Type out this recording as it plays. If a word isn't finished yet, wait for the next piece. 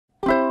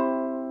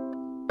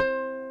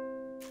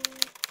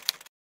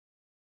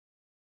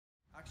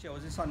Actually, I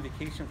was just on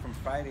vacation from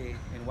Friday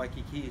in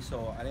Waikiki,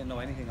 so I didn't know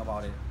anything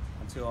about it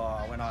until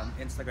I went on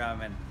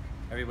Instagram and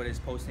everybody's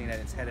posting that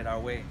it's headed our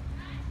way.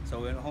 So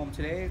we went home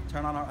today,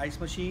 turn on our ice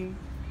machine,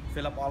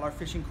 fill up all our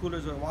fishing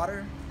coolers with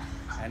water,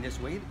 and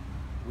just wait.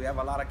 We have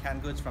a lot of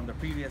canned goods from the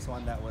previous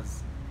one that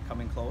was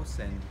coming close,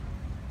 and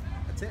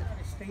that's it.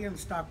 Stay in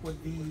stock with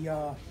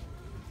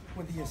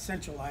the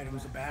essential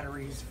items: the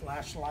batteries,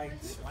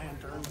 flashlights,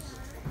 lanterns,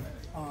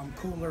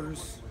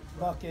 coolers,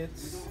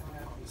 buckets,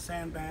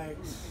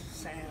 sandbags,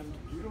 sand.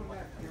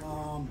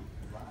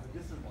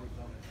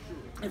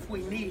 If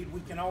we need, we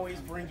can always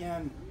bring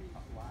in.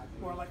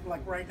 Or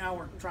like right now,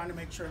 we're trying to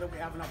make sure that we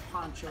have enough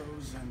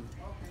ponchos and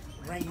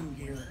rain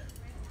gear.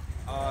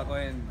 Go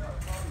ahead and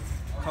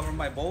cover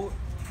my boat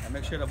and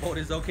make sure the boat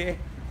is okay.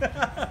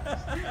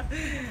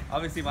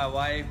 Obviously, my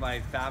wife,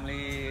 my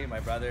family, my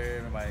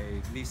brother, my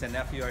niece and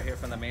nephew are here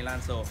from the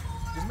mainland, so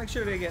just make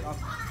sure they get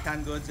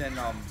canned goods and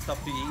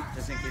stuff to eat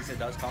just in case it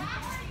does come.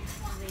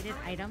 Related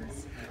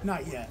items?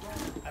 Not yet.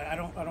 I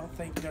don't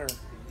think they're.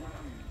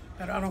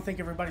 I don't think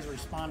everybody's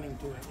responding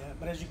to it yet.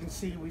 But as you can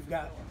see, we've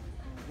got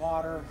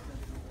water,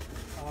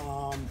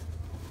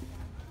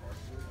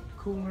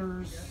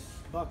 coolers,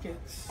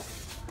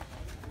 buckets.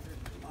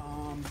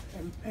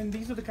 And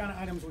these are the kind of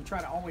items we try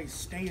to always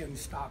stay in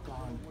stock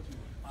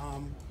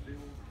on.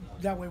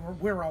 That way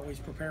we're always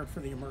prepared for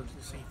the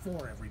emergency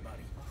for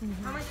everybody.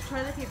 Mm-hmm. How much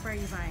toilet paper are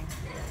you buying?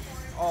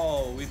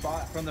 Oh, we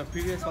bought from the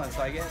previous one,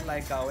 so I get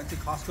like, went to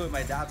Costco with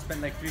my dad,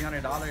 spent like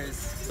 $300,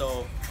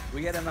 so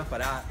we get enough of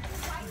that.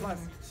 Plus,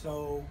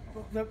 so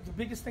the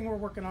biggest thing we're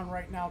working on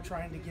right now,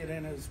 trying to get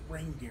in, is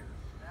rain gear,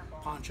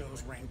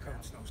 ponchos,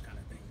 raincoats, those kind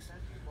of things.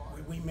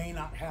 We may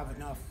not have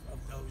enough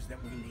of those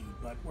that we need,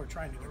 but we're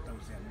trying to get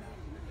those in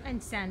now.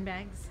 And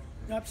sandbags?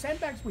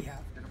 Sandbags we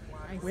have.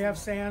 We have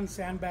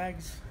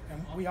sandbags,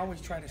 and we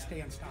always try to stay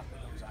in stock with